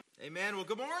Amen. Well,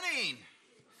 good morning.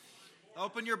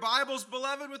 Open your Bibles,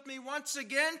 beloved, with me once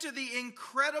again to the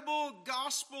incredible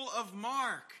Gospel of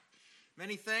Mark.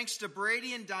 Many thanks to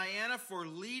Brady and Diana for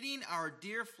leading our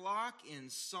dear flock in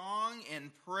song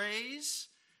and praise.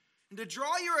 And to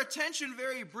draw your attention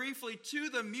very briefly to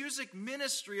the music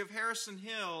ministry of Harrison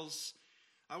Hills,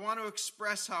 I want to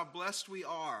express how blessed we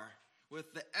are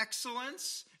with the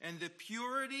excellence and the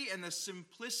purity and the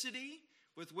simplicity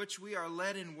with which we are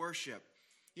led in worship.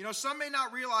 You know, some may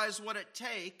not realize what it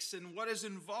takes and what is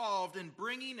involved in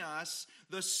bringing us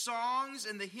the songs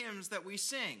and the hymns that we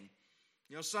sing.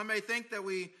 You know, some may think that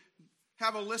we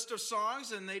have a list of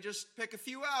songs and they just pick a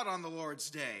few out on the Lord's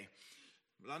Day.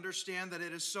 But understand that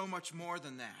it is so much more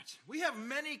than that. We have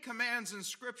many commands in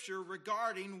Scripture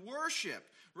regarding worship,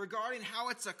 regarding how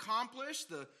it's accomplished,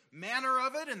 the manner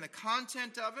of it and the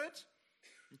content of it.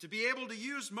 And to be able to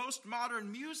use most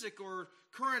modern music or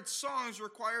current songs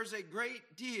requires a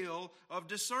great deal of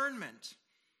discernment.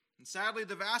 And sadly,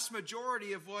 the vast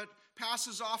majority of what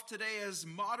passes off today as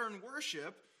modern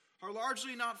worship are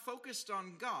largely not focused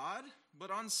on God,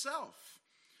 but on self.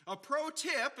 A pro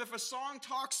tip, if a song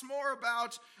talks more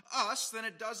about us than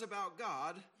it does about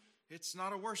God, it's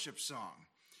not a worship song.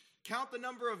 Count the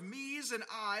number of me's and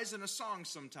I's in a song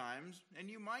sometimes, and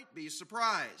you might be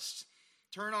surprised.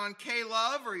 Turn on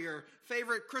K-Love or your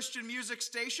favorite Christian music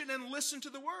station and listen to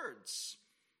the words.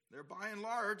 They're by and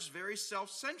large very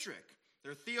self-centric.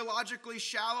 They're theologically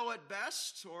shallow at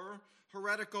best or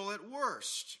heretical at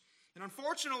worst. And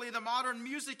unfortunately, the modern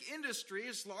music industry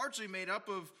is largely made up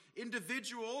of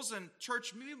individuals and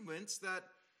church movements that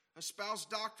espouse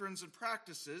doctrines and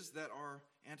practices that are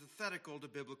antithetical to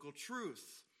biblical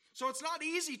truth. So it's not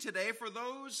easy today for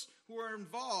those who are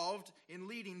involved in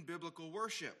leading biblical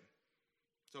worship.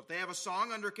 So if they have a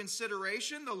song under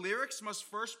consideration, the lyrics must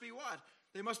first be what?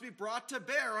 They must be brought to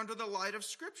bear under the light of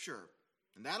Scripture.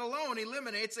 And that alone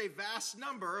eliminates a vast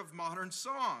number of modern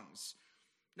songs.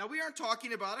 Now, we aren't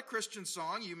talking about a Christian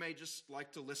song you may just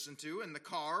like to listen to in the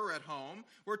car or at home.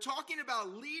 We're talking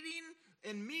about leading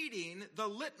and meeting the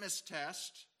litmus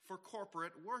test for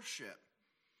corporate worship.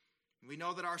 We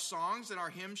know that our songs and our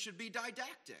hymns should be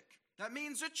didactic. That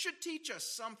means it should teach us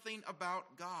something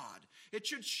about God. It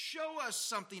should show us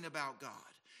something about God.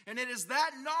 And it is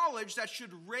that knowledge that should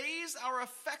raise our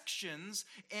affections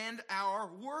and our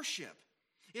worship.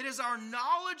 It is our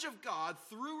knowledge of God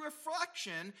through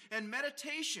reflection and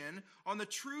meditation on the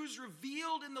truths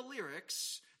revealed in the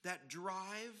lyrics that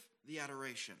drive the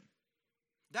adoration.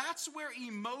 That's where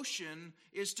emotion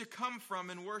is to come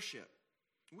from in worship.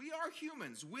 We are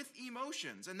humans with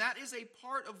emotions, and that is a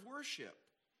part of worship.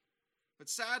 But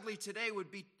sadly, today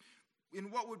would be, in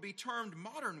what would be termed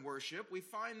modern worship, we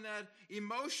find that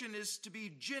emotion is to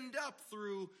be ginned up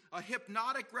through a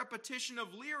hypnotic repetition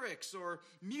of lyrics or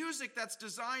music that's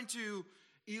designed to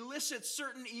elicit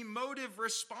certain emotive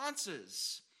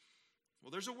responses. Well,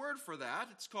 there's a word for that.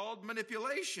 It's called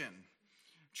manipulation.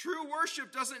 True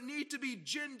worship doesn't need to be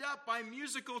ginned up by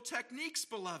musical techniques,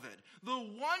 beloved. The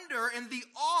wonder and the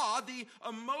awe, the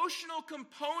emotional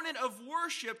component of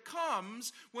worship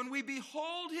comes when we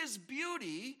behold His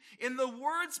beauty in the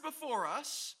words before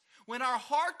us, when our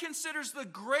heart considers the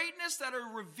greatness that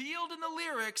are revealed in the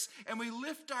lyrics, and we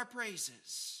lift our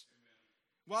praises.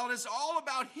 While it is all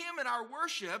about Him in our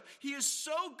worship, He is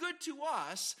so good to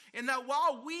us in that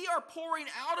while we are pouring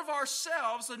out of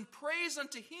ourselves in praise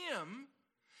unto Him,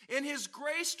 in His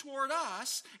grace toward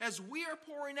us, as we are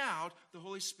pouring out, the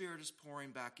Holy Spirit is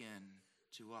pouring back in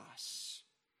to us,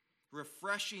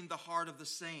 refreshing the heart of the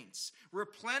saints,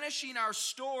 replenishing our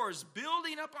stores,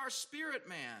 building up our spirit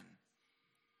man.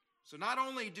 So not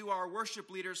only do our worship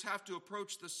leaders have to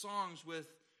approach the songs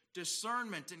with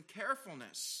discernment and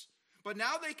carefulness, but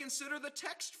now they consider the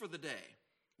text for the day.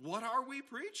 What are we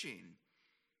preaching?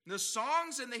 The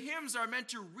songs and the hymns are meant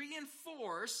to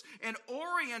reinforce and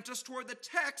orient us toward the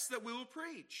text that we will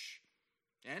preach.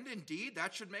 And indeed,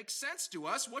 that should make sense to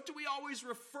us. What do we always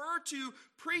refer to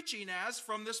preaching as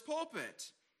from this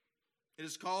pulpit? It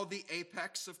is called the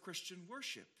apex of Christian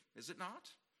worship, is it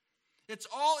not? It's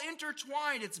all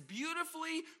intertwined. It's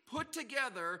beautifully put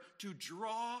together to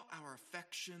draw our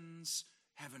affections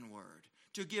heavenward,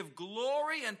 to give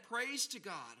glory and praise to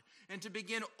God, and to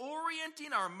begin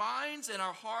orienting our minds and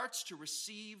our hearts to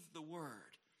receive the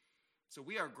word. So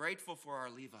we are grateful for our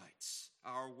Levites,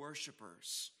 our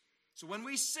worshipers. So when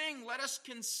we sing, let us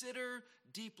consider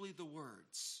deeply the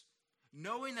words,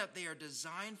 knowing that they are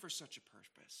designed for such a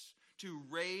purpose, to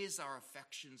raise our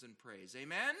affections and praise.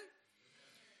 Amen?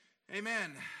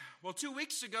 Amen. Well, 2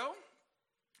 weeks ago,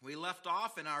 we left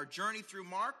off in our journey through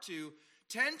Mark to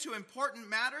tend to important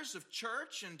matters of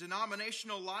church and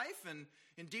denominational life, and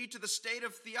indeed to the state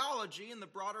of theology in the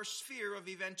broader sphere of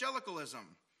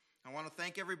evangelicalism. I want to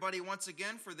thank everybody once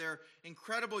again for their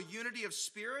incredible unity of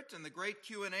spirit and the great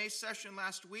Q&A session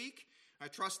last week. I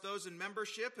trust those in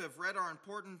membership have read our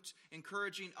important,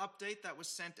 encouraging update that was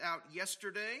sent out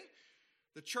yesterday.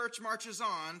 The church marches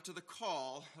on to the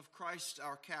call of Christ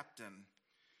our captain.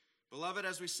 Beloved,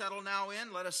 as we settle now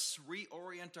in, let us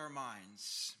reorient our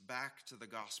minds back to the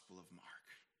Gospel of Mark.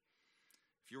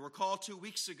 If you recall 2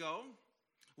 weeks ago,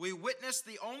 we witnessed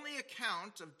the only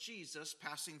account of Jesus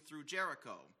passing through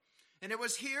Jericho. And it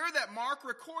was here that Mark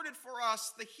recorded for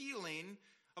us the healing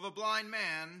of a blind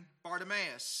man,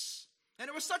 Bartimaeus. And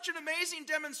it was such an amazing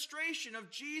demonstration of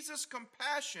Jesus'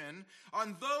 compassion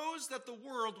on those that the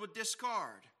world would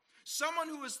discard. Someone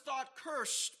who was thought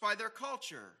cursed by their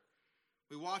culture.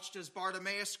 We watched as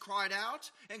Bartimaeus cried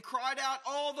out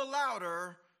all the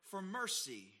louder for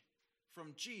mercy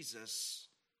from Jesus,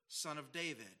 Son of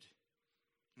David.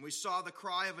 And we saw the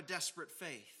cry of a desperate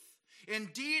faith.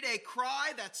 Indeed, a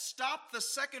cry that stopped the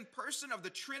second person of the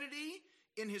Trinity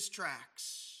in his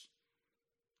tracks.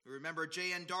 We remember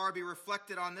J.N. Darby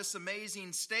reflected on this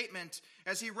amazing statement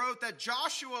as he wrote that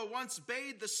Joshua once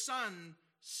bade the sun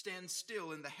stand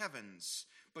still in the heavens.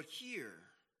 But here,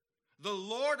 the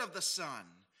Lord of the sun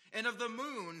and of the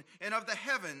moon and of the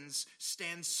heavens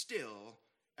stands still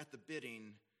at the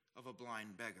bidding of a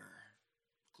blind beggar.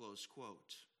 Close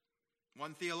quote.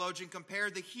 One theologian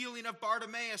compared the healing of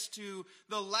Bartimaeus to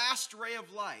the last ray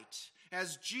of light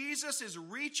as Jesus is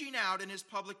reaching out in his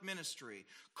public ministry,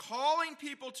 calling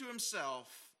people to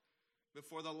himself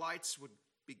before the lights would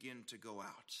begin to go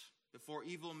out, before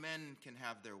evil men can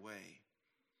have their way.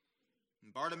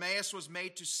 And Bartimaeus was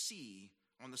made to see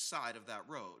on the side of that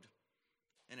road,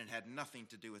 and it had nothing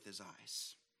to do with his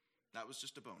eyes. That was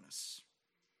just a bonus.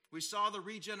 We saw the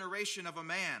regeneration of a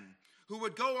man who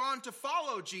would go on to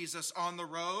follow Jesus on the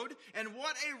road, and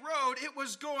what a road it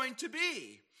was going to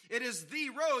be. It is the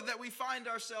road that we find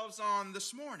ourselves on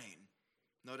this morning.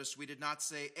 Notice we did not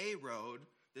say a road.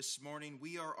 This morning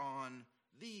we are on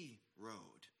the road.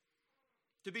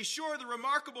 To be sure, the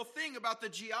remarkable thing about the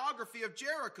geography of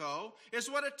Jericho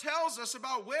is what it tells us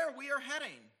about where we are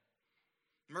heading.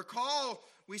 Recall,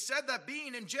 we said that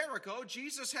being in Jericho,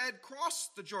 Jesus had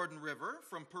crossed the Jordan River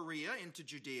from Perea into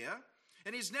Judea,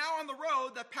 and he's now on the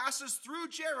road that passes through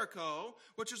Jericho,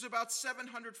 which is about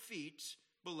 700 feet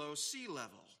below sea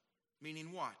level.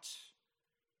 Meaning what?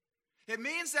 It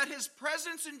means that his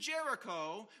presence in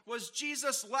Jericho was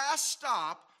Jesus' last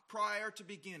stop prior to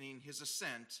beginning his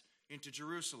ascent into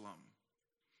Jerusalem.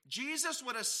 Jesus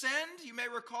would ascend, you may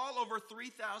recall, over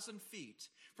 3,000 feet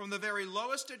from the very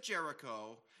lowest at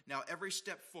Jericho. Now every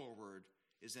step forward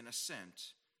is an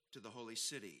ascent to the holy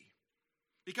city.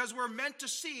 Because we're meant to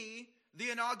see the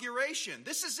inauguration.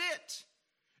 This is it.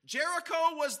 Jericho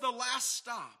was the last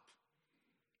stop.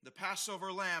 The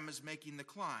Passover lamb is making the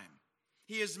climb.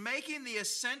 He is making the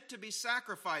ascent to be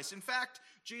sacrificed. In fact,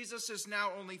 Jesus is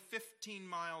now only 15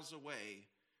 miles away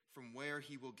from where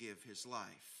he will give his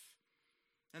life.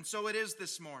 And so it is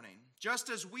this morning. Just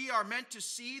as we are meant to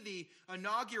see the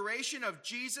inauguration of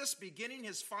Jesus beginning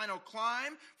his final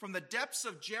climb from the depths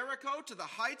of Jericho to the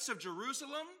heights of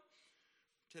Jerusalem,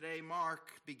 today Mark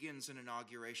begins an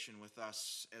inauguration with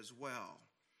us as well.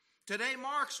 Today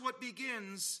marks what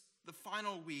begins the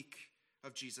final week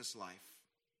of Jesus' life.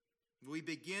 We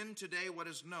begin today what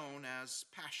is known as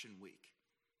Passion Week.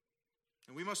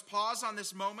 And we must pause on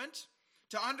this moment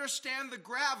to understand the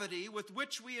gravity with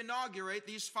which we inaugurate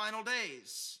these final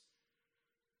days.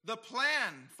 The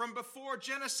plan from before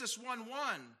Genesis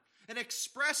 1:1 and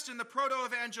expressed in the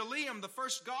Proto-Evangelium, the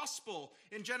first gospel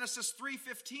in Genesis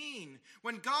 3:15,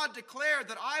 when God declared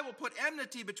that I will put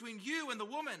enmity between you and the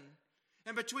woman,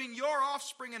 and between your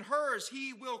offspring and hers,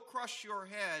 he will crush your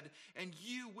head, and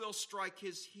you will strike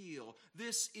his heel.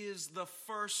 This is the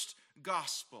first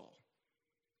gospel.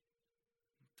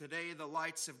 Today the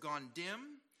lights have gone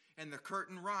dim, and the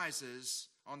curtain rises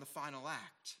on the final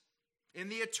act. In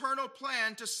the eternal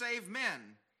plan to save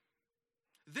men.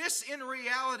 This, in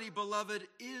reality, beloved,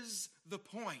 is the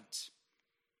point.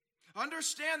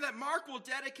 Understand that Mark will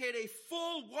dedicate a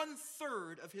full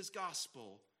 1/3 of his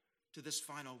gospel to this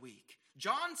final week.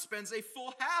 John spends a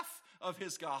full half of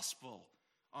his gospel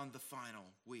on the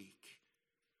final week.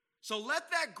 So let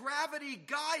that gravity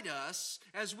guide us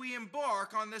as we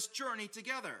embark on this journey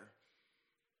together.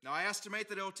 Now, I estimate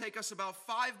that it will take us about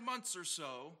 5 months or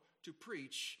so to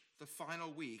preach the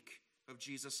final week of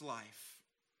Jesus' life.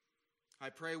 I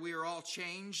pray we are all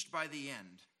changed by the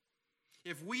end.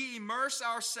 if we immerse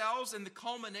ourselves in the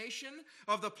culmination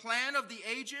of the plan of the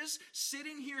ages,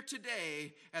 sitting here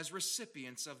today as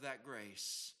recipients of that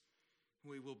grace,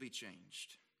 we will be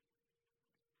changed.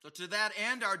 So to that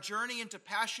end, our journey into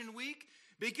Passion Week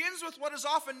begins with what is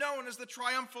often known as the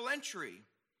triumphal entry.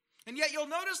 And yet you'll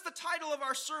notice the title of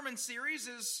our sermon series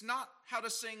is not How to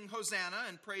Sing Hosanna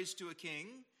and Praise to a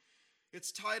King.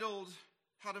 It's titled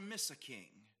How to Miss a King.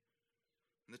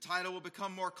 And the title will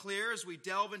become more clear as we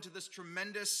delve into this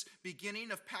tremendous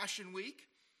beginning of Passion Week.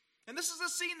 And this is a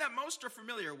scene that most are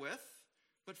familiar with,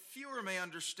 but fewer may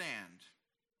understand.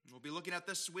 We'll be looking at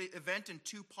this event in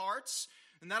two parts,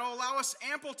 and that'll allow us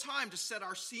ample time to set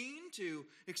our scene, to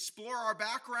explore our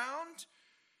background,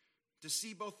 to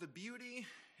see both the beauty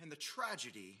and the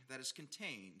tragedy that is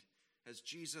contained as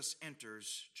Jesus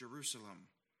enters Jerusalem.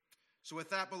 So with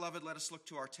that, beloved, let us look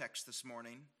to our text this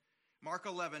morning. Mark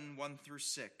 11, 1 through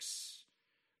 6.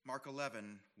 Mark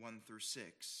 11, 1 through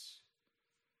 6.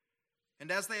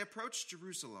 And as they approached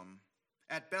Jerusalem,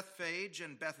 at Bethphage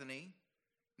and Bethany,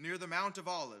 near the Mount of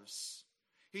Olives,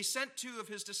 he sent 2 of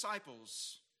his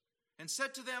disciples and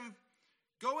said to them,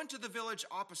 "Go into the village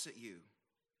opposite you,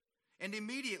 and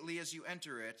immediately as you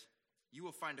enter it, you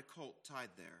will find a colt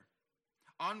tied there,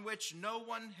 on which no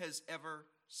one has ever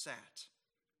sat.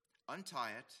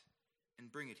 Untie it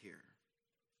and bring it here.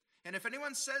 And if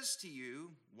anyone says to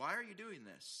you, 'Why are you doing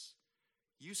this?'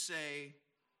 you say,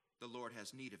 'The Lord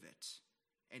has need of it,'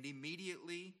 and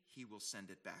immediately he will send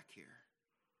it back here."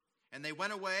 And they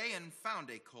went away and found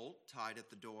a colt tied at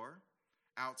the door,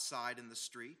 outside in the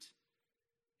street,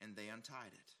 and they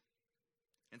untied it.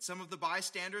 And some of the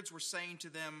bystanders were saying to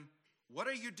them, "What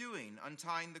are you doing,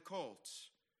 untying the colt?"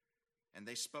 And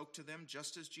they spoke to them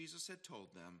just as Jesus had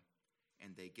told them,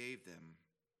 and they gave them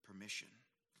permission.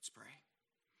 Let's pray.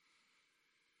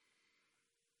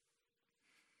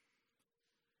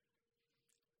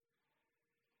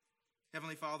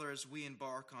 Heavenly Father, as we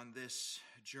embark on this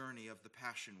journey of the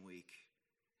Passion Week,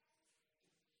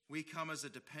 we come as a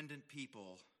dependent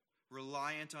people,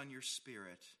 reliant on your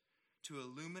Spirit, to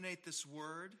illuminate this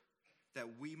word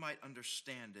that we might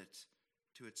understand it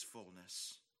to its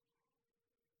fullness.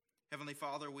 Heavenly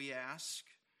Father, we ask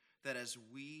that as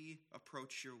we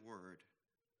approach your word,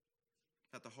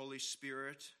 that the Holy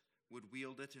Spirit would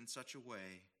wield it in such a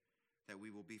way that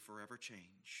we will be forever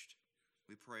changed.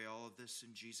 We pray all of this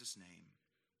in Jesus' name.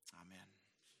 Amen.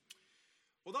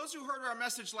 Well, those who heard our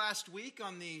message last week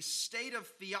on the state of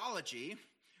theology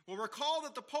will recall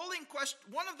that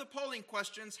one of the polling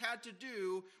questions had to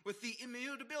do with the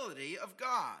immutability of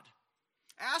God,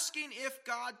 asking if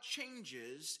God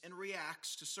changes and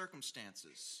reacts to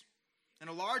circumstances. And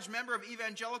a large number of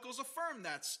evangelicals affirmed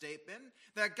that statement,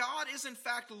 that God is in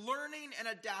fact learning and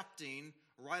adapting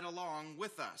right along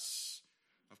with us.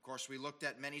 Of course, we looked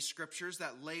at many scriptures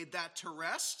that laid that to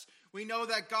rest. We know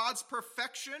that God's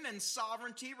perfection and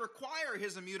sovereignty require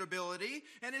his immutability,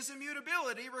 and his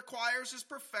immutability requires his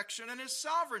perfection and his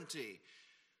sovereignty.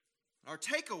 Our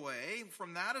takeaway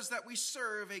from that is that we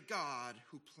serve a God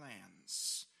who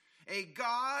plans, a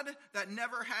God that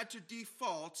never had to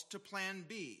default to plan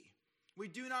B. We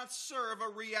do not serve a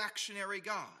reactionary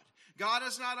God. God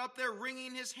is not up there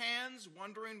wringing his hands,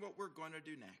 wondering what we're going to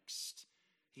do next.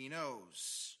 He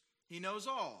knows. He knows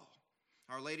all.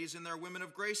 Our ladies in their Women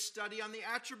of Grace study on the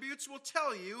attributes will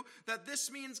tell you that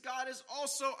this means God is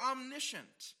also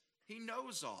omniscient. He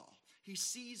knows all. He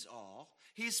sees all.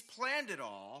 He's planned it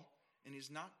all, and he's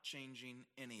not changing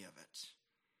any of it.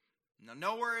 Now,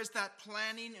 nowhere is that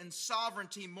planning and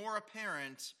sovereignty more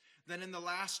apparent than in the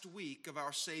last week of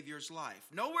our Savior's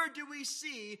life. Nowhere do we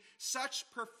see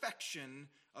such perfection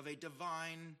of a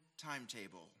divine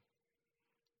timetable.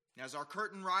 As our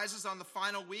curtain rises on the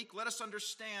final week, let us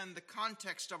understand the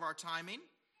context of our timing.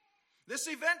 This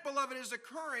event, beloved, is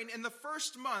occurring in the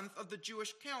first month of the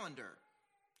Jewish calendar.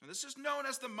 And this is known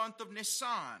as the month of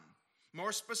Nisan.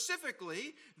 More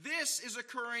specifically, this is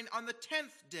occurring on the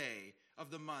 10th day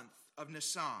of the month of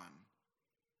Nisan.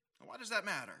 Now, why does that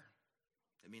matter?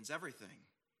 It means everything.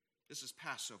 This is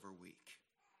Passover week.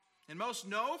 And most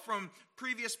know from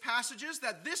previous passages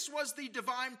that this was the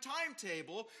divine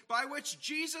timetable by which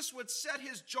Jesus would set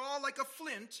his jaw like a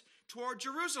flint toward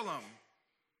Jerusalem.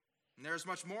 And there's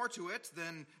much more to it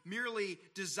than merely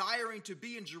desiring to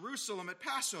be in Jerusalem at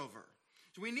Passover.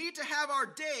 So we need to have our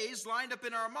days lined up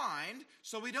in our mind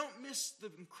so we don't miss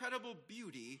the incredible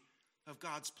beauty of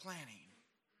God's planning.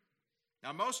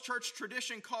 Now, most church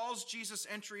tradition calls Jesus'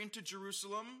 entry into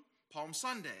Jerusalem Palm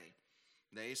Sunday.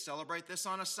 They celebrate this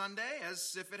on a Sunday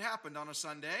as if it happened on a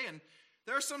Sunday, and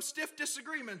there are some stiff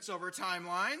disagreements over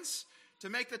timelines. To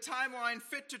make the timeline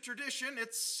fit to tradition,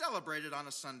 it's celebrated on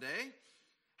a Sunday.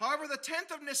 However, the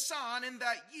 10th of Nisan in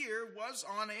that year was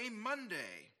on a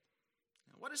Monday.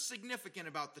 Now, what is significant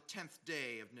about the 10th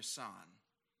day of Nisan?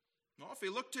 Well, if we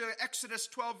look to Exodus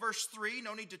 12, verse 3,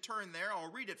 no need to turn there,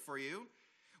 I'll read it for you.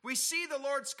 We see the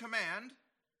Lord's command,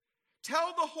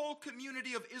 "Tell the whole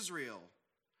community of Israel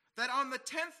that on the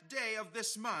 10th day of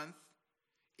this month,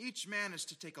 each man is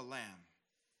to take a lamb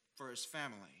for his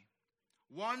family,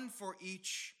 one for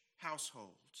each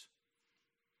household."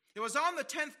 It was on the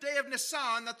 10th day of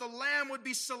Nisan that the lamb would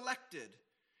be selected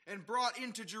and brought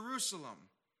into Jerusalem,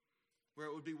 where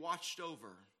it would be watched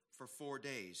over for 4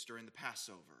 days during the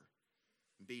Passover,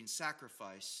 being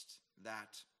sacrificed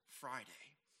that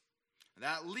Friday.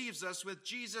 That leaves us with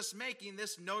Jesus making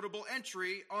this notable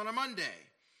entry on a Monday.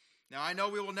 Now, I know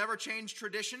we will never change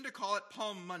tradition to call it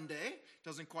Palm Monday. It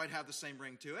doesn't quite have the same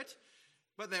ring to it,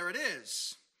 but there it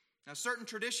is. Now, certain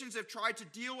traditions have tried to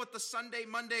deal with the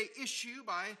Sunday-Monday issue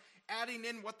by adding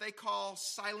in what they call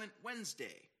Silent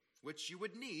Wednesday, which you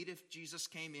would need if Jesus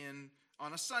came in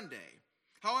on a Sunday.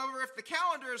 However, if the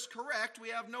calendar is correct, we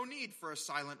have no need for a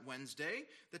Silent Wednesday.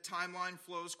 The timeline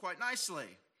flows quite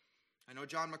nicely. I know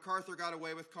John MacArthur got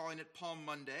away with calling it Palm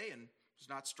Monday and was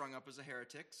not strung up as a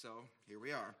heretic, so here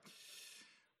we are.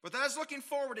 But that is looking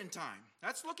forward in time.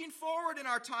 That's looking forward in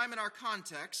our time and our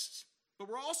context, but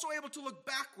we're also able to look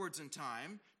backwards in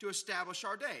time to establish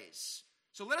our days.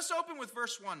 So let us open with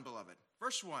verse 1, beloved.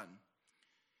 Verse 1.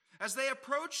 As they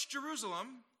approached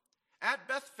Jerusalem, at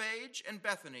Bethphage and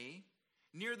Bethany,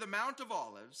 near the Mount of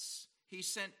Olives, he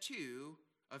sent 2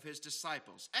 of his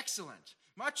disciples. Excellent.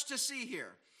 Much to see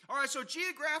here. All right, so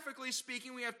geographically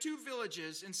speaking, we have 2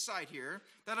 villages in sight here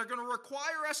that are going to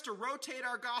require us to rotate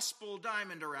our gospel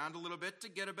diamond around a little bit to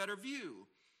get a better view.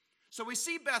 So we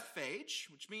see Bethphage,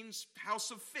 which means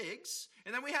house of figs,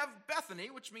 and then we have Bethany,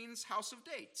 which means house of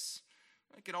dates.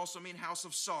 It could also mean house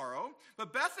of sorrow.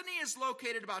 But Bethany is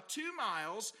located about 2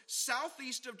 miles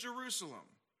southeast of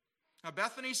Jerusalem. Now,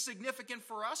 Bethany is significant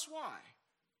for us. Why?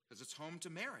 Because it's home to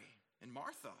Mary and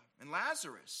Martha and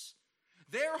Lazarus.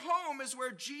 Their home is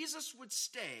where Jesus would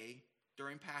stay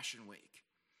during Passion Week.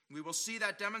 We will see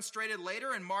that demonstrated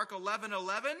later in Mark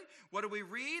 11:11. What do we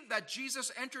read? That Jesus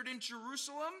entered in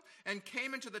Jerusalem and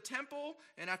came into the temple,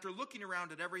 and after looking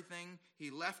around at everything,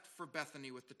 he left for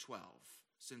Bethany with the 12,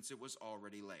 since it was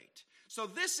already late. So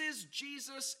this is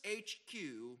Jesus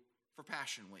HQ for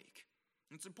Passion Week.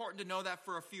 It's important to know that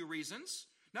for a few reasons.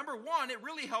 Number one, it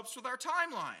really helps with our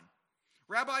timeline.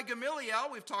 Rabbi Gamaliel,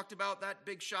 we've talked about that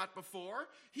big shot before,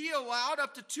 he allowed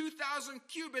up to 2,000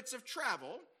 cubits of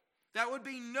travel that would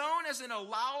be known as an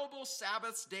allowable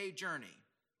Sabbath day journey.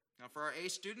 Now for our A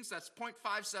students, that's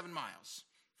 0.57 miles,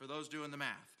 for those doing the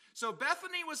math. So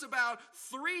Bethany was about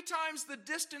 3 times the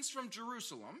distance from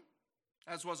Jerusalem,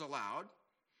 as was allowed.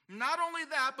 Not only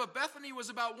that, but Bethany was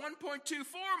about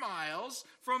 1.24 miles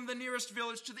from the nearest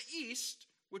village to the east,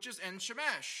 which is En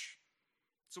Shemesh.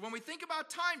 So when we think about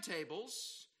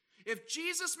timetables, if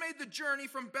Jesus made the journey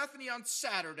from Bethany on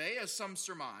Saturday, as some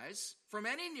surmise, from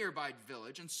any nearby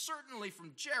village, and certainly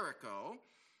from Jericho,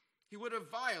 he would have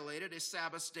violated a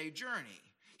Sabbath day journey.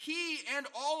 He and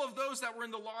all of those that were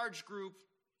in the large group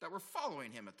that were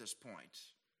following him at this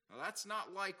point. Now, that's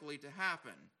not likely to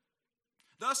happen.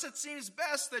 Thus, it seems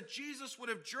best that Jesus would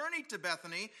have journeyed to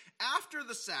Bethany after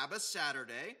the Sabbath,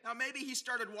 Saturday. Now, maybe he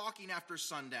started walking after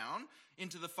sundown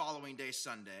into the following day,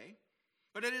 Sunday.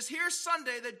 But it is here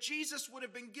Sunday that Jesus would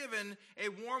have been given a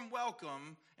warm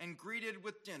welcome and greeted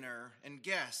with dinner and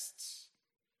guests.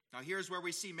 Now, here's where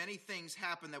we see many things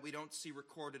happen that we don't see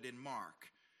recorded in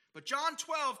Mark. But John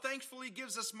 12, thankfully,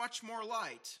 gives us much more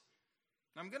light.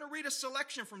 I'm going to read a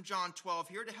selection from John 12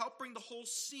 here to help bring the whole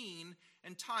scene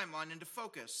and timeline into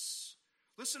focus.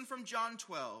 Listen from John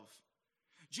 12.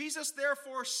 Jesus,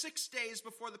 therefore, 6 days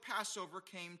before the Passover,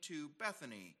 came to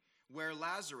Bethany, where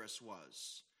Lazarus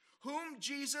was, whom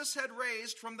Jesus had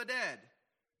raised from the dead.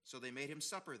 So they made him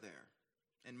supper there.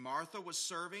 And Martha was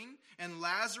serving, and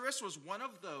Lazarus was one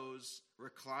of those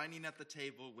reclining at the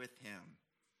table with him.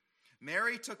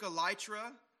 Mary took a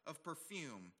litra of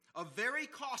perfume, a very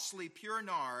costly pure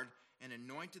nard, and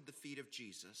anointed the feet of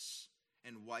Jesus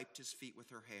and wiped his feet with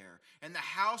her hair. And the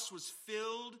house was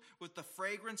filled with the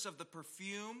fragrance of the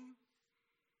perfume.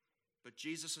 But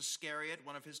Jesus Iscariot,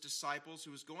 one of his disciples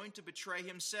who was going to betray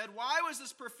him, said, "Why was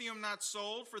this perfume not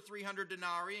sold for 300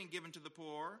 denarii and given to the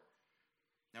poor?"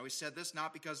 Now he said this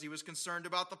not because he was concerned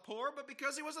about the poor, but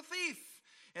because he was a thief.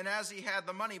 And as he had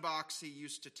the money box, he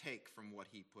used to take from what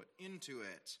he put into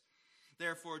it.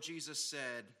 Therefore Jesus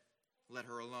said, "Let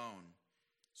her alone,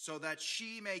 so that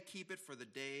she may keep it for the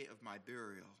day of my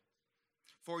burial.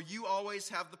 For you always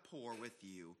have the poor with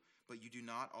you, but you do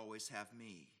not always have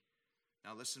me.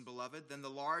 Now listen, beloved, then the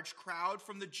large crowd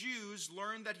from the Jews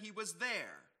learned that he was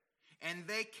there, and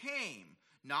they came,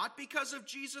 not because of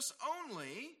Jesus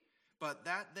only, but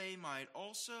that they might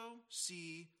also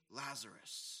see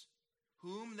Lazarus,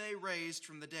 whom they raised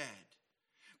from the dead.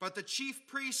 But the chief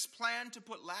priests planned to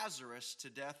put Lazarus to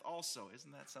death also.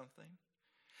 Isn't that something?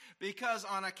 Because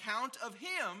on account of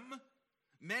him,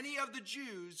 many of the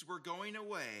Jews were going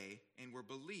away and were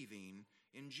believing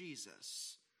in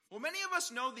Jesus. Well, many of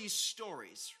us know these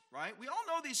stories, right? We all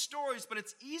know these stories, but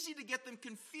it's easy to get them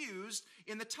confused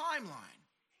in the timeline.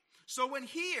 So when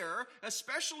here,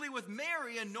 especially with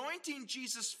Mary anointing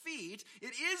Jesus' feet,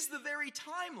 it is the very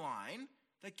timeline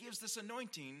that gives this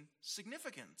anointing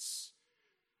significance.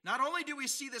 Not only do we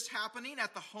see this happening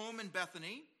at the home in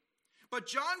Bethany, but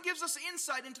John gives us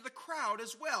insight into the crowd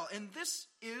as well, and this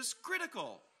is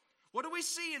critical. What do we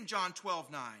see in John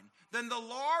 12:9? Then the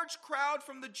large crowd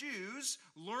from the Jews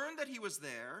learned that he was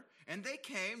there, and they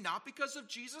came not because of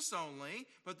Jesus only,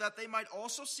 but that they might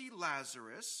also see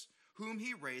Lazarus, whom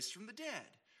he raised from the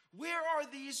dead. Where are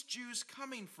these Jews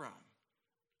coming from?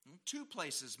 Two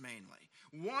places mainly.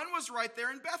 One was right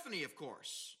there in Bethany, of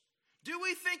course. Do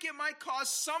we think it might cause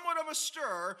somewhat of a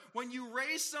stir when you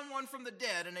raise someone from the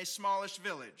dead in a smallish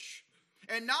village?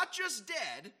 And not just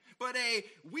dead, but a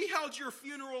we held your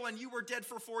funeral and you were dead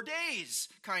for 4 days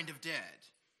kind of dead.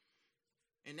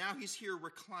 And now he's here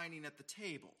reclining at the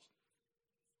table.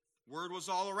 Word was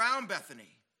all around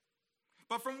Bethany.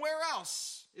 But from where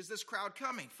else is this crowd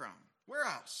coming from? Where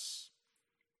else?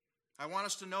 I want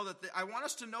us to know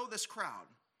this crowd.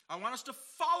 I want us to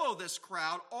follow this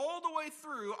crowd all the way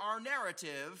through our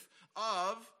narrative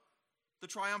of the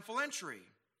triumphal entry.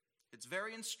 It's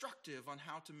very instructive on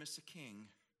how to miss a king.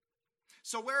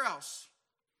 So where else?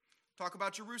 Talk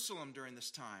about Jerusalem during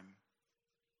this time.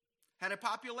 Had a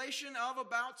population of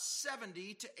about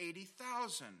 70 to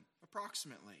 80,000,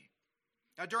 approximately.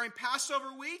 Now during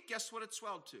Passover week, guess what it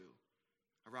swelled to?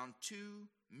 Around 2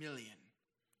 million.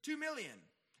 2 million.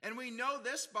 And we know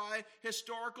this by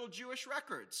historical Jewish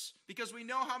records, because we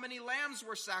know how many lambs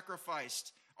were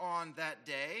sacrificed on that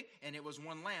day, and it was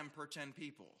 1 lamb per 10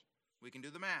 people. We can do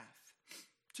the math.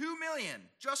 2 million,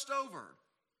 just over.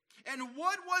 And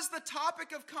what was the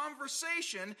topic of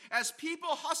conversation as people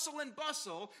hustle and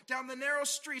bustle down the narrow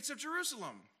streets of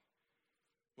Jerusalem?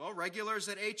 Well, regulars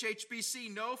at HHBC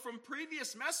know from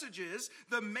previous messages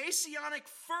the messianic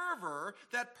fervor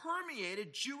that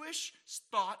permeated Jewish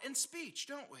thought and speech,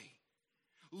 don't we?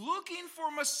 Looking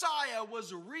for Messiah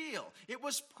was real. It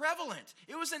was prevalent.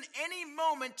 It was an any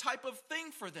moment type of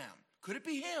thing for them. Could it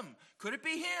be him? Could it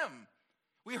be him?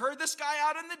 We heard this guy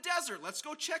out in the desert. Let's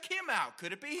go check him out.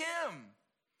 Could it be him?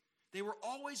 They were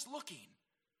always looking.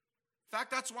 In fact,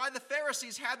 that's why the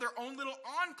Pharisees had their own little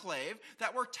enclave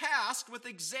that were tasked with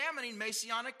examining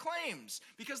Messianic claims,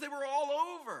 because they were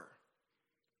all over.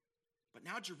 But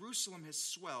now Jerusalem has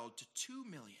swelled to 2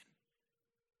 million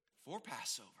for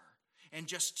Passover. And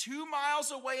just 2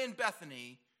 miles away in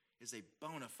Bethany is a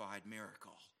bona fide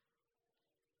miracle.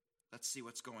 Let's see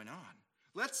what's going on.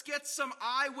 Let's get some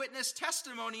eyewitness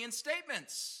testimony and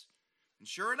statements. And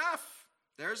sure enough,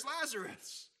 there's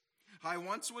Lazarus. I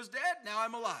once was dead, now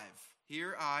I'm alive.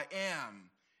 Here I am.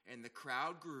 And the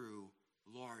crowd grew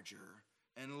larger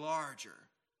and larger.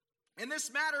 And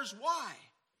this matters why?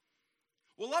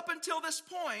 Well, up until this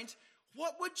point,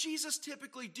 what would Jesus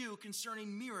typically do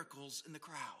concerning miracles in the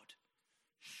crowd?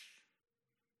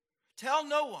 Tell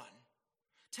no one.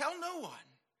 Tell no one.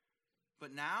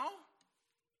 But now,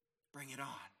 bring it on.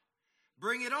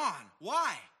 Bring it on.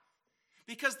 Why?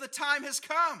 Because the time has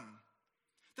come.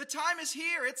 The time is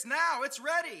here. It's now. It's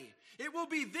ready. It will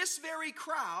be this very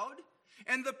crowd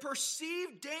and the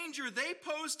perceived danger they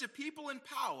pose to people in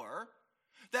power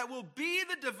that will be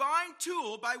the divine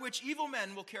tool by which evil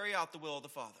men will carry out the will of the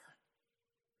Father.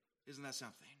 Isn't that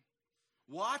something?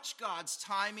 Watch God's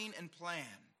timing and plan.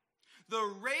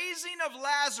 The raising of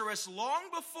Lazarus long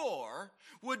before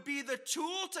would be the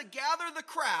tool to gather the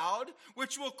crowd,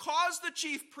 which will cause the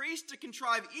chief priests to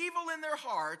contrive evil in their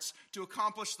hearts to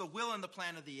accomplish the will and the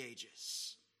plan of the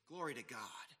ages. Glory to God.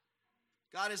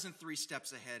 God isn't 3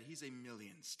 steps ahead. He's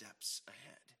 1,000,000 steps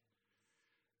ahead.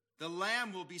 The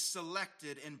lamb will be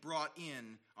selected and brought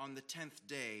in on the 10th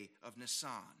day of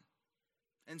Nisan.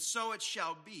 And so it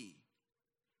shall be.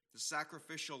 The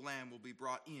sacrificial lamb will be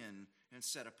brought in and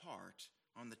set apart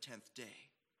on the 10th day.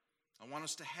 I want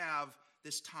us to have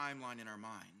this timeline in our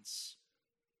minds.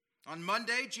 On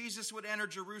Monday, Jesus would enter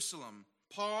Jerusalem,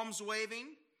 palms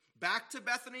waving, back to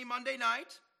Bethany Monday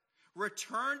night,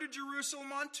 return to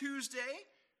Jerusalem on Tuesday,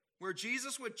 where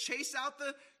Jesus would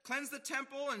cleanse the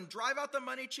temple and drive out the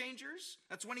money changers.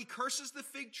 That's when he curses the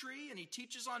fig tree and he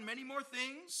teaches on many more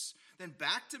things. Then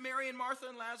back to Mary and Martha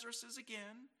and Lazarus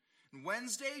again. And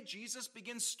Wednesday, Jesus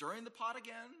begins stirring the pot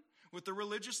again with the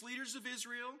religious leaders of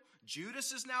Israel.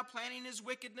 Judas is now planning his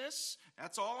wickedness.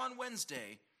 That's all on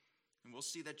Wednesday. And we'll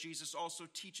see that Jesus also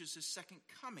teaches his second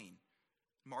coming,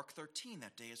 Mark 13,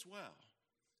 that day as well.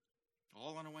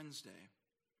 All on a Wednesday.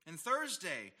 And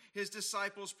Thursday, his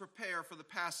disciples prepare for the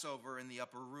Passover in the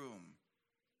upper room.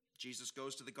 Jesus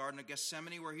goes to the Garden of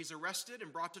Gethsemane where he's arrested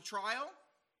and brought to trial.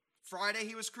 Friday,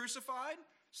 he was crucified.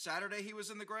 Saturday, he was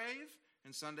in the grave.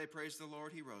 And Sunday, praise the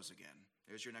Lord, he rose again.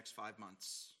 There's your next 5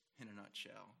 months in a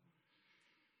nutshell.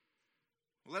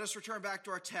 Well, let us return back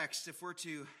to our text if we're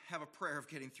to have a prayer of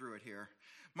getting through it here.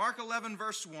 Mark 11,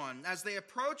 verse 1. As they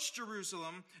approached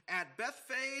Jerusalem at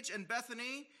Bethphage and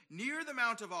Bethany, near the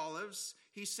Mount of Olives,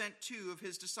 he sent 2 of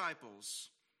his disciples.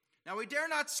 Now, we dare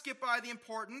not skip by the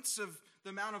importance of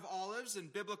the Mount of Olives in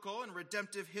biblical and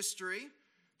redemptive history.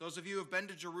 Those of you who have been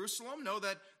to Jerusalem know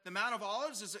that the Mount of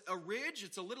Olives is a ridge.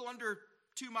 It's a little under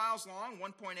 2 miles long,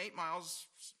 1.8 miles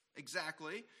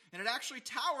exactly. And it actually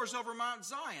towers over Mount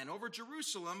Zion, over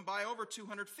Jerusalem, by over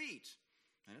 200 feet.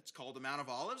 And it's called the Mount of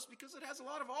Olives because it has a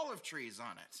lot of olive trees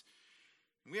on it.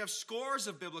 And we have scores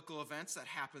of biblical events that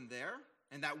happened there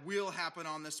and that will happen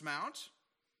on this mount.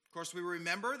 Of course, we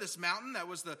remember this mountain that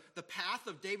was the path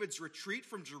of David's retreat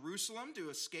from Jerusalem to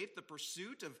escape the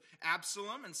pursuit of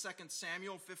Absalom in 2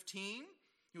 Samuel 15.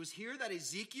 It was here that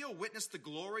Ezekiel witnessed the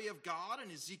glory of God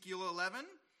in Ezekiel 11.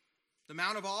 The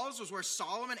Mount of Olives was where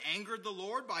Solomon angered the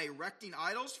Lord by erecting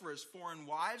idols for his foreign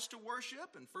wives to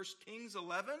worship in 1 Kings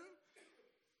 11.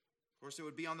 Of course, it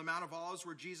would be on the Mount of Olives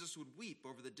where Jesus would weep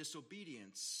over the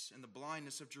disobedience and the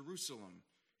blindness of Jerusalem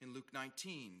in Luke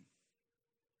 19.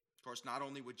 Of course, not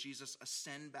only would Jesus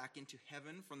ascend back into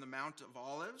heaven from the Mount of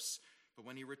Olives, but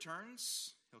when he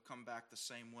returns, he'll come back the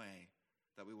same way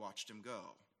that we watched him go.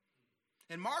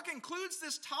 And Mark includes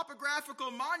this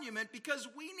topographical monument because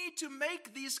we need to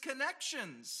make these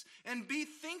connections and be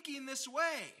thinking this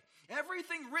way.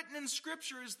 Everything written in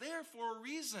Scripture is there for a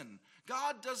reason.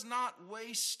 God does not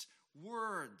waste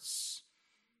words.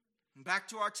 And back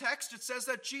to our text, it says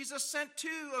that Jesus sent 2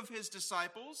 of his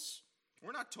disciples.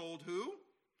 We're not told who.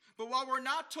 But while we're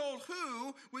not told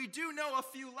who, we do know a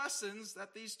few lessons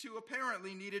that these 2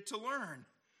 apparently needed to learn.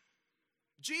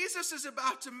 Jesus is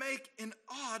about to make an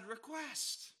odd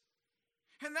request.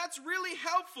 And that's really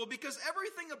helpful because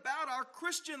everything about our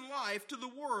Christian life to the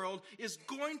world is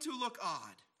going to look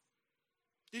odd.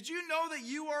 Did you know that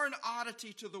you are an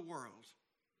oddity to the world?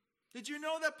 Did you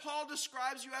know that Paul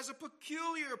describes you as a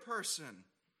peculiar person?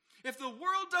 If the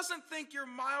world doesn't think you're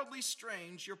mildly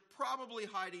strange, you're probably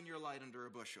hiding your light under a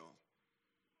bushel.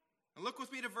 And look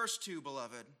with me to verse 2,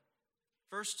 beloved.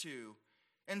 Verse 2.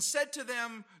 And said to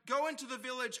them, go into the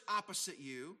village opposite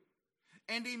you,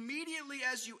 and immediately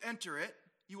as you enter it,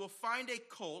 you will find a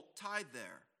colt tied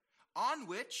there, on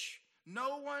which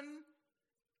no one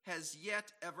has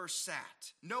yet ever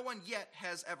sat. No one yet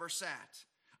has ever sat.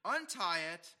 Untie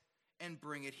it and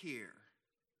bring it here.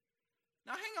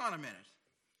 Now hang on a minute.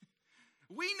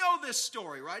 We know this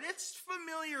story, right? It's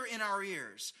familiar in our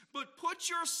ears. But put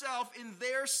yourself in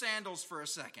their sandals for a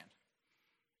second.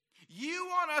 You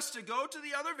want us to go to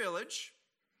the other village.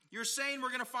 You're saying we're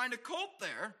going to find a colt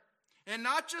there. And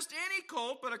not just any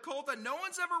colt, but a colt that no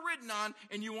one's ever ridden on,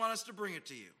 and you want us to bring it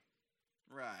to you.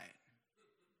 Right.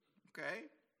 Okay.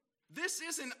 This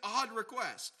is an odd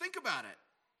request. Think about it.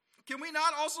 Can we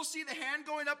not also see the hand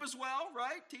going up as well,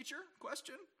 right? Teacher,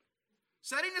 question?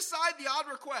 Setting aside the odd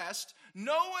request,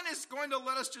 no one is going to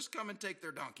let us just come and take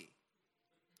their donkey.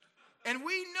 And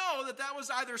we know that that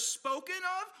was either spoken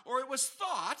of or it was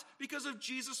thought because of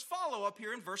Jesus' follow-up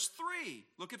here in verse 3.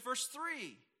 Look at verse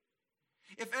 3.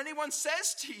 If anyone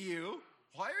says to you,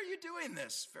 why are you doing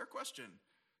this? Fair question.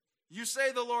 You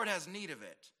say the Lord has need of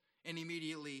it, and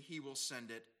immediately he will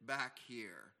send it back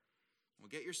here. Well,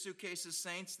 get your suitcases,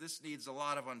 saints. This needs a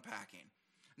lot of unpacking.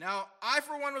 Now, I,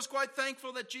 for one, was quite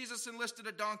thankful that Jesus enlisted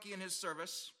a donkey in his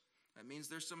service. That means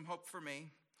there's some hope for me.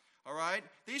 All right?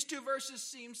 These 2 verses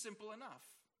seem simple enough.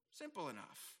 Simple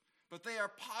enough. But they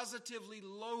are positively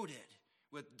loaded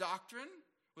with doctrine,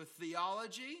 with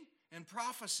theology, and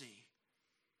prophecy.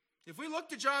 If we look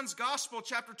to John's Gospel,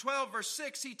 chapter 12, verse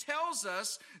 6, he tells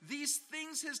us these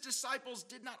things his disciples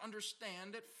did not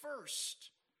understand at first.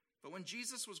 But when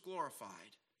Jesus was glorified,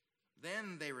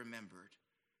 then they remembered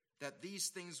that these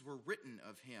things were written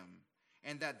of him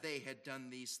and that they had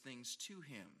done these things to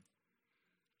him.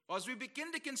 Well, as we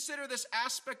begin to consider this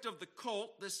aspect of the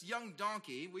colt, this young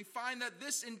donkey, we find that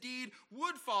this indeed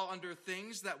would fall under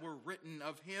things that were written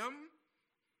of him.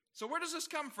 So where does this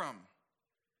come from?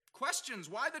 Questions.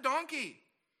 Why the donkey?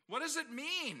 What does it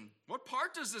mean? What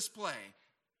part does this play?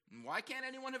 And why can't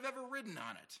anyone have ever ridden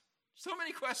on it? So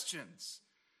many questions.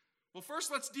 Well,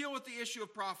 first let's deal with the issue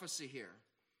of prophecy here.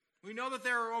 We know that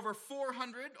there are over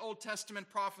 400 Old Testament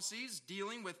prophecies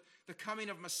dealing with the coming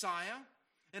of Messiah,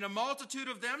 and a multitude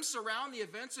of them surround the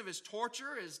events of his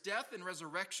torture, his death, and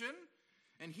resurrection.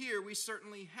 And here we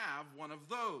certainly have one of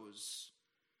those.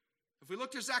 If we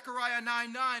look to Zechariah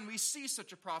 9:9, we see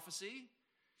such a prophecy,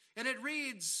 and it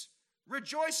reads,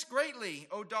 "Rejoice greatly,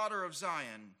 O daughter of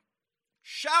Zion.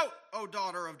 Shout, O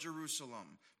daughter of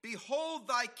Jerusalem. Behold,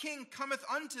 thy king cometh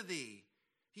unto thee.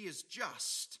 He is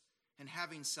just and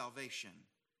having salvation,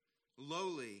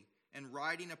 lowly and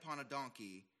riding upon a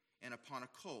donkey, and upon a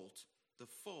colt, the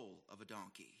foal of a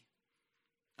donkey."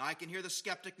 Now, I can hear the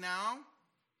skeptic now,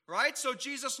 right? So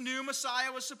Jesus knew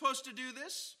Messiah was supposed to do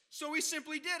this, so he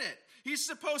simply did it. He's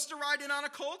supposed to ride in on a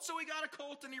colt, so he got a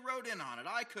colt and he rode in on it.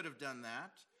 I could have done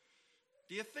that.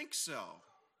 Do you think so?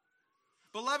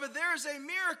 Beloved, there is a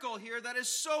miracle here that is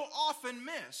so often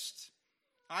missed.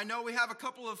 I know we have a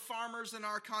couple of farmers in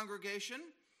our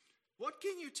congregation. What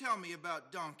can you tell me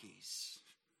about donkeys?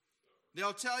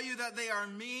 They'll tell you that they are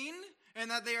mean and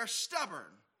that they are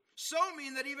stubborn. So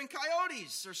mean that even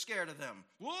coyotes are scared of them.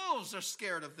 Wolves are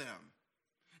scared of them.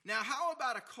 Now, how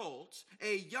about a colt,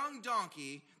 a young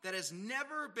donkey that has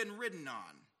never been ridden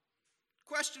on?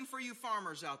 Question for you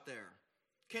farmers out there.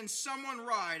 Can someone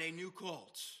ride a new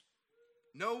colt?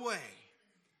 No way.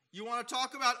 You want to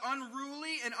talk about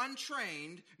unruly and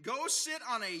untrained? Go sit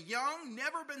on a young,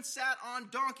 never been sat on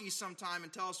donkey sometime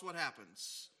and tell us what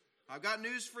happens. I've got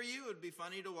news for you. It would be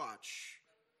funny to watch.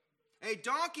 A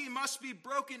donkey must be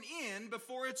broken in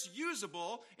before it's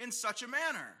usable in such a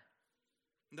manner.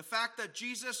 And the fact that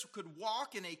Jesus could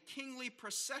walk in a kingly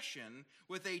procession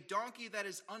with a donkey that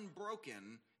is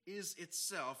unbroken is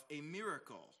itself a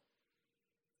miracle.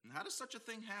 And how does such a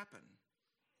thing happen?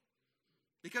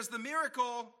 Because the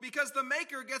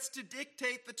maker gets to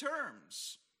dictate the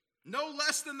terms. No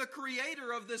less than the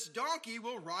creator of this donkey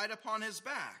will ride upon his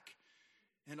back.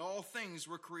 And all things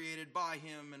were created by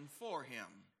him and for him,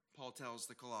 Paul tells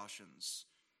the Colossians.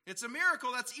 It's a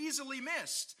miracle that's easily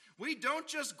missed. We don't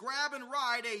just grab and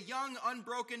ride a young,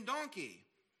 unbroken donkey.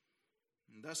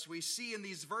 And thus we see in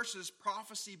these verses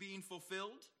prophecy being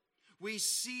fulfilled. We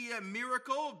see a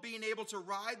miracle of being able to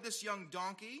ride this young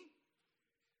donkey.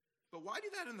 But why do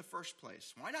that in the first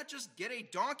place? Why not just get a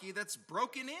donkey that's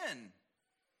broken in?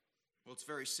 Well, it's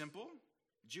very simple.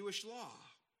 Jewish law.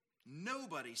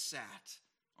 Nobody sat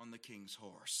on the king's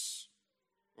horse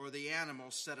or the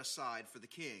animal set aside for the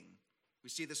king. We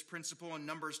see this principle in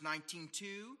Numbers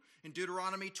 19:2, in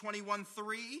Deuteronomy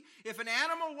 21:3. If an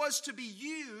animal was to be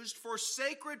used for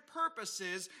sacred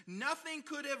purposes, nothing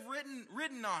could have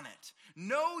ridden on it.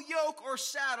 No yoke or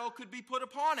saddle could be put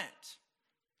upon it.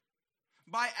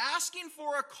 By asking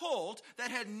for a colt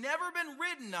that had never been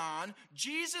ridden on,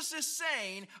 Jesus is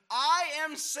saying, I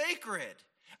am sacred.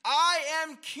 I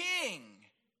am king.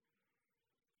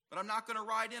 But I'm not going to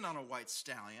ride in on a white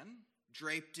stallion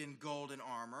draped in golden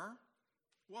armor.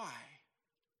 Why?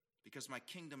 Because my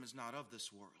kingdom is not of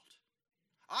this world.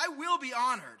 I will be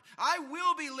honored. I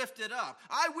will be lifted up.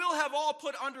 I will have all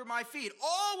put under my feet.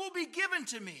 All will be given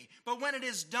to me. But when it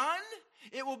is done,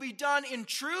 it will be done in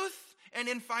truth and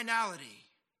in finality.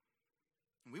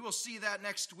 And we will see that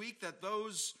next week, that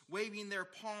those waving their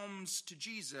palms to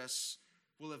Jesus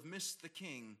will have missed the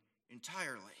king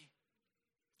entirely.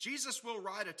 Jesus will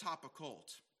ride atop a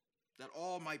colt that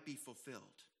all might be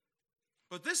fulfilled.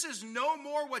 But this is no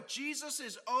more what Jesus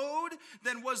is owed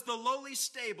than was the lowly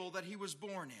stable that he was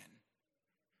born in.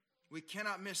 We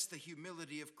cannot miss the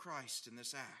humility of Christ in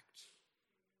this act.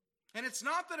 And it's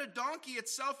not that a donkey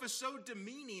itself is so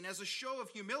demeaning as a show of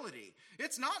humility.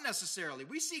 It's not necessarily.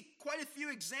 We see quite a few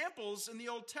examples in the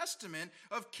Old Testament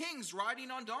of kings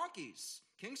riding on donkeys.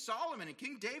 King Solomon and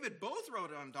King David both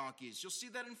rode on donkeys. You'll see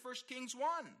that in 1 Kings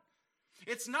 1.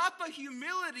 It's not the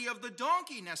humility of the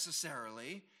donkey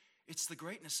necessarily. It's the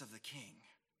greatness of the king.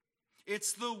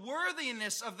 It's the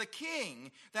worthiness of the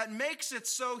king that makes it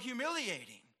so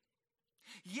humiliating.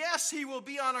 Yes, he will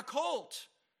be on a colt.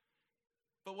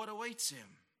 But what awaits him?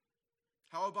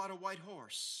 How about a white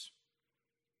horse?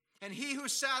 And he who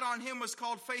sat on him was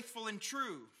called Faithful and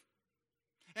True.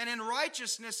 And in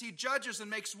righteousness he judges and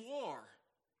makes war.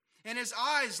 And his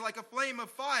eyes like a flame of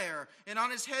fire, and on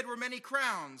his head were many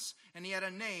crowns, and he had a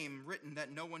name written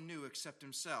that no one knew except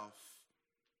himself.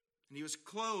 And he was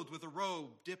clothed with a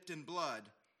robe dipped in blood,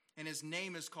 and his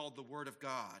name is called the Word of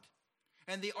God.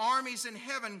 And the armies in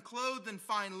heaven, clothed in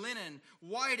fine linen,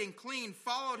 white and clean,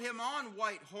 followed him on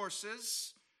white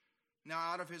horses. Now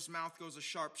out of his mouth goes a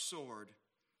sharp sword,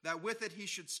 that with it he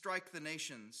should strike the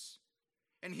nations.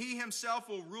 And he himself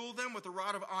will rule them with a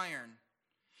rod of iron.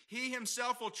 He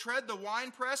himself will tread the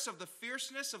winepress of the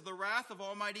fierceness of the wrath of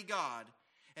Almighty God.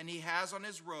 And he has on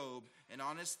his robe and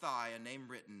on his thigh a name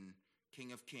written,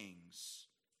 King of Kings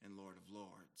and Lord of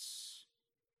Lords.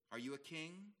 Are you a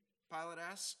king? Pilate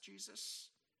asked Jesus.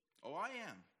 Oh, I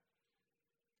am.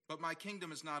 But my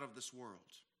kingdom is not of this world.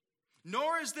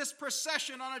 Nor is this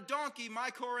procession on a donkey my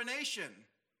coronation.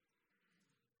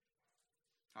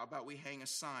 How about we hang a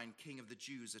sign, King of the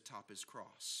Jews, atop his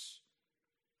cross?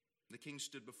 The king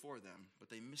stood before them, but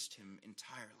they missed him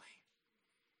entirely.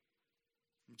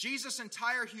 Jesus'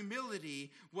 entire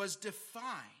humility was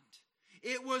defined.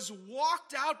 It was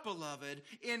walked out, beloved,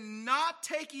 in not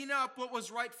taking up what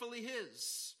was rightfully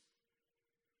his.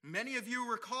 Many of you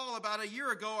recall about a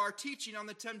year ago our teaching on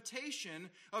the temptation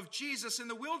of Jesus in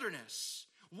the wilderness.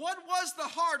 What was the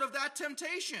heart of that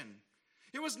temptation?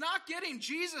 It was not getting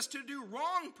Jesus to do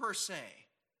wrong per se.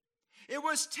 It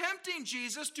was tempting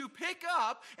Jesus to pick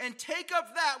up and take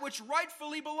up that which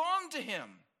rightfully belonged to him.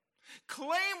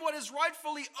 Claim what is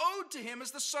rightfully owed to him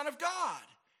as the Son of God.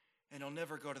 And he'll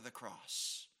never go to the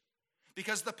cross.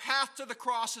 Because the path to the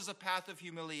cross is a path of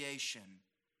humiliation.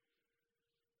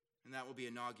 And that will be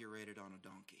inaugurated on a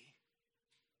donkey.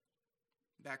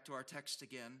 Back to our text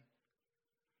again.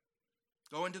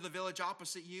 Go into the village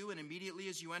opposite you, and immediately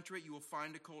as you enter it, you will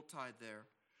find a colt tied there,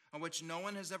 on which no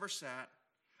one has ever sat.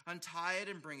 Untie it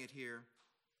and bring it here.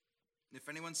 If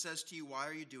anyone says to you, why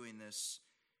are you doing this?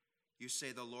 You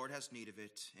say, the Lord has need of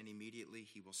it, and immediately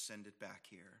he will send it back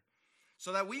here.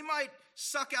 So that we might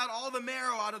suck out all the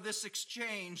marrow out of this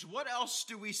exchange, what else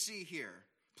do we see here?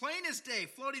 Plain as day,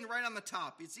 floating right on the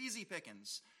top. It's easy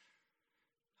pickings.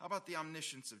 How about the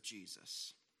omniscience of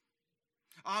Jesus?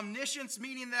 Omniscience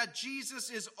meaning that Jesus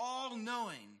is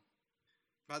all-knowing.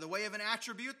 By the way of an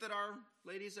attribute that our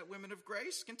ladies at Women of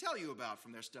Grace can tell you about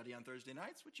from their study on Thursday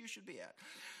nights, which you should be at.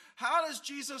 How does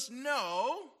Jesus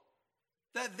know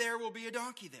that there will be a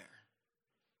donkey there?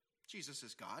 Jesus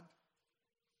is God.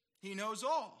 He knows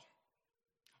all.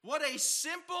 What a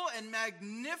simple and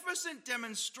magnificent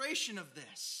demonstration of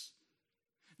this.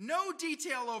 No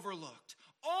detail overlooked.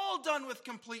 All done with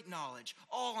complete knowledge.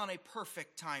 All on a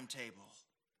perfect timetable.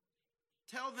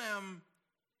 Tell them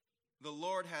the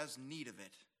Lord has need of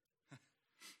it.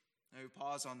 Let me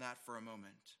pause on that for a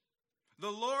moment.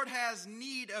 The Lord has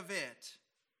need of it.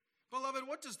 Beloved,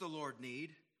 what does the Lord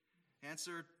need?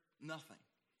 Answer, nothing.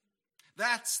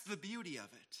 That's the beauty of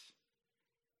it.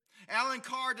 Alan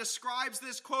Carr describes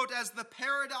this quote as the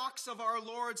paradox of our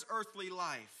Lord's earthly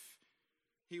life.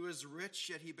 He was rich,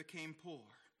 yet he became poor.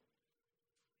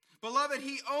 Beloved,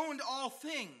 he owned all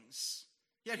things,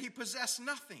 yet he possessed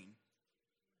nothing.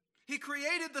 He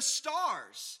created the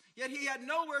stars, yet he had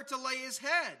nowhere to lay his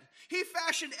head. He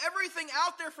fashioned everything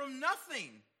out there from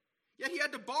nothing, yet he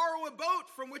had to borrow a boat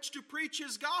from which to preach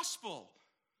his gospel.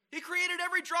 He created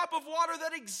every drop of water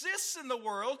that exists in the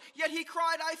world, yet he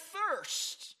cried, I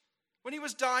thirst, when he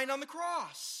was dying on the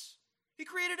cross. He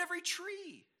created every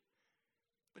tree,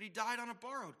 but he died on a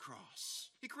borrowed cross.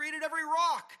 He created every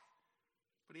rock,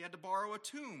 but he had to borrow a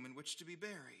tomb in which to be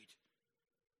buried.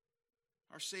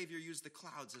 Our Savior used the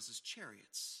clouds as his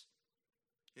chariots,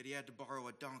 yet he had to borrow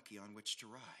a donkey on which to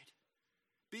ride.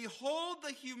 Behold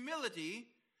the humility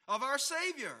of our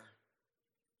Savior.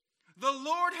 The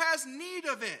Lord has need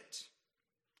of it.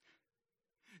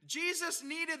 Jesus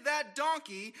needed that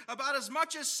donkey about as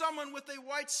much as someone with a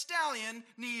white stallion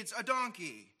needs a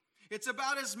donkey. It's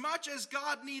about as much as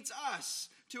God needs us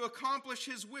to accomplish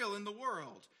his will in the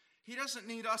world. He doesn't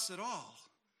need us at all.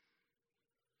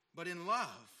 But in love,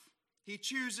 he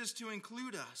chooses to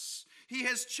include us. He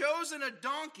has chosen a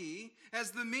donkey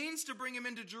as the means to bring him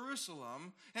into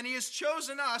Jerusalem, and he has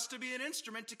chosen us to be an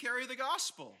instrument to carry the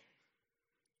gospel.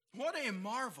 What a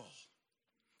marvel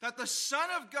that the Son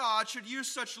of God should use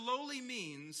such lowly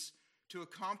means to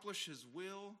accomplish his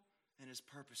will and his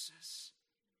purposes.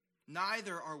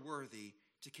 Neither are worthy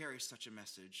to carry such a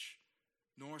message,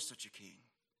 nor such a king.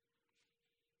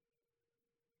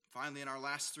 Finally, in our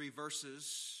last three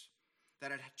verses,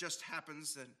 that it just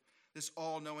happens that this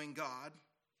all-knowing God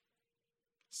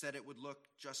said it would look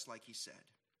just like he said.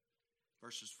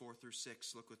 Verses 4 through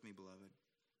 6, look with me, beloved.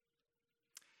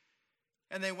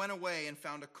 And they went away and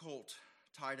found a colt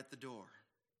tied at the door,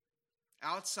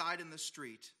 outside in the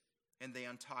street, and they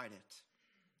untied it.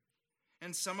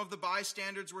 And some of the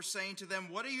bystanders were saying to them,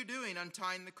 what are you doing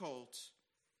untying the colt?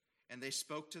 And they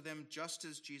spoke to them just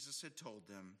as Jesus had told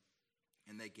them,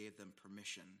 and they gave them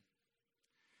permission.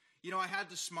 You know, I had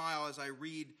to smile as I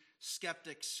read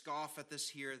skeptics scoff at this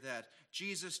here, that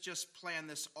Jesus just planned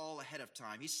this all ahead of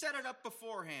time. He set it up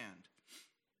beforehand.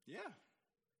 Yeah,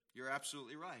 you're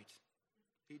absolutely right.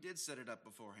 He did set it up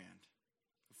beforehand,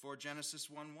 before Genesis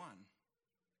 1:1.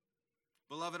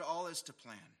 Beloved, all is to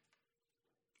plan.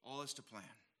 All is to plan.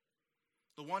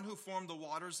 The one who formed the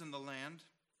waters and the land,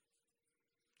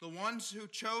 the one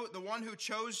who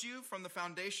chose you from the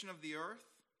foundation of the earth,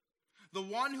 the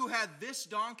one who had this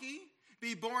donkey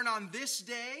be born on this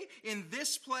day in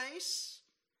this place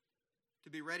to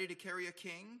be ready to carry a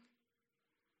king.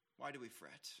 Why do we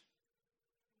fret?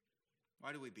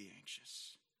 Why do we be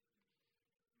anxious?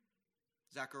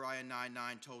 Zechariah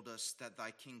 9:9 told us that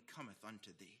thy king cometh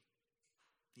unto thee.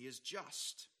 He is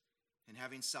just and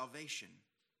having salvation,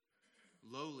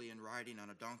 lowly and riding on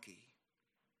a donkey.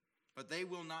 But they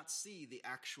will not see the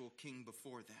actual king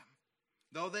before them.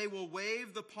 Though they will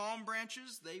wave the palm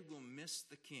branches, they will miss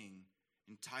the king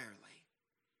entirely.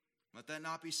 Let that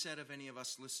not be said of any of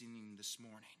us listening this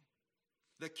morning.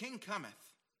 The king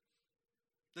cometh.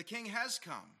 The king has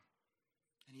come,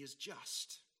 and he is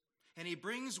just, and he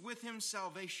brings with him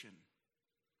salvation.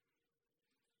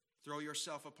 Throw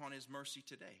yourself upon his mercy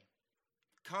today.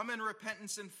 Come in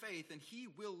repentance and faith, and he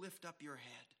will lift up your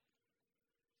head.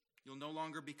 You'll no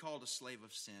longer be called a slave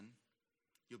of sin.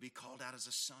 You'll be called out as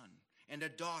a son and a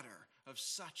daughter of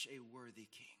such a worthy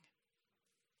king.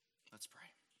 Let's pray.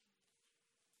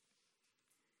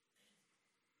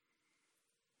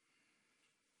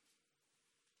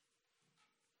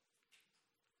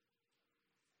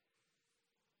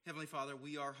 Heavenly Father,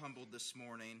 we are humbled this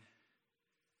morning.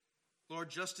 Lord,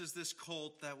 just as this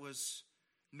colt that was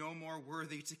no more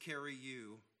worthy to carry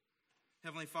you,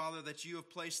 Heavenly Father, that you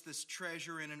have placed this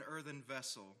treasure in an earthen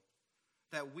vessel,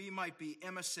 that we might be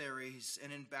emissaries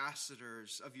and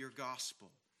ambassadors of your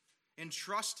gospel,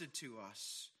 entrusted to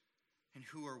us. And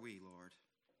who are we, Lord?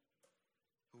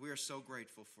 We are so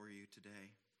grateful for you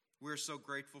today. We are so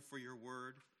grateful for your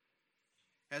word.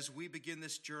 As we begin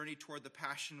this journey toward the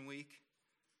Passion Week,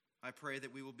 I pray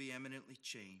that we will be eminently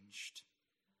changed.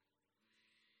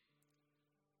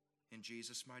 In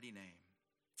Jesus' mighty name.